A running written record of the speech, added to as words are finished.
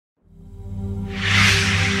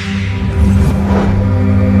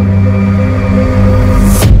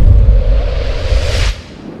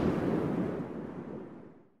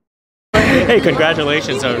Hey,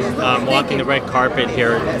 congratulations on walking the red carpet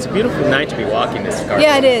here. It's a beautiful night to be walking this carpet.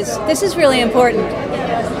 Yeah, it is. This is really important.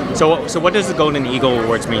 So what does the Golden Eagle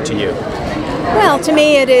Awards mean to you? Well, to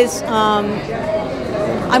me it is,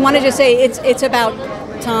 I want to just say it's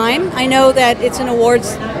about time. I know that it's an awards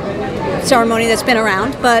ceremony that's been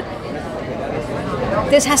around, but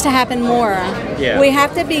this has to happen more. Yeah. We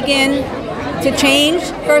have to begin to change,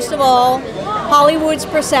 first of all, Hollywood's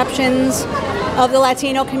perceptions of the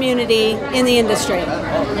Latino community in the industry.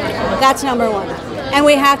 That's number one. And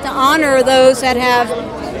we have to honor those that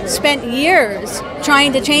have spent years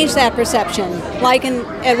trying to change that perception, like in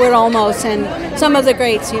Edward Olmos and some of the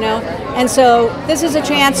greats, you know. And so this is a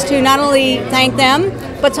chance to not only thank them,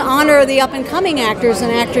 but to honor the up-and-coming actors and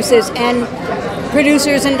actresses and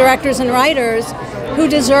producers and directors and writers who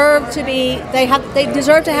deserve to be, they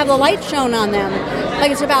deserve to have the light shown on them.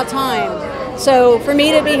 Like, it's about time. So for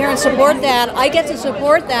me to be here and support that, I get to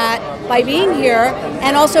support that by being here,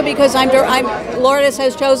 and also because Lourdes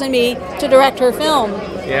has chosen me to direct her film.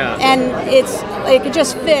 Yeah. And it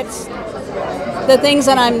just fits the things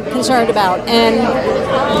that I'm concerned about.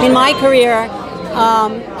 And in my career,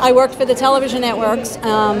 I worked for the television networks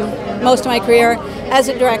most of my career as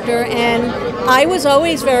a director, and I was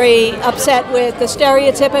always very upset with the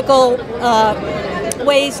stereotypical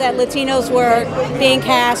ways that Latinos were being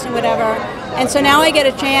cast and whatever. And so now I get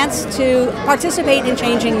a chance to participate in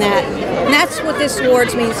changing that. And that's what this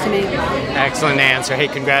awards means to me. Excellent answer. Hey,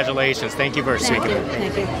 congratulations. Thank you for speaking.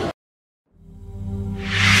 Thank you.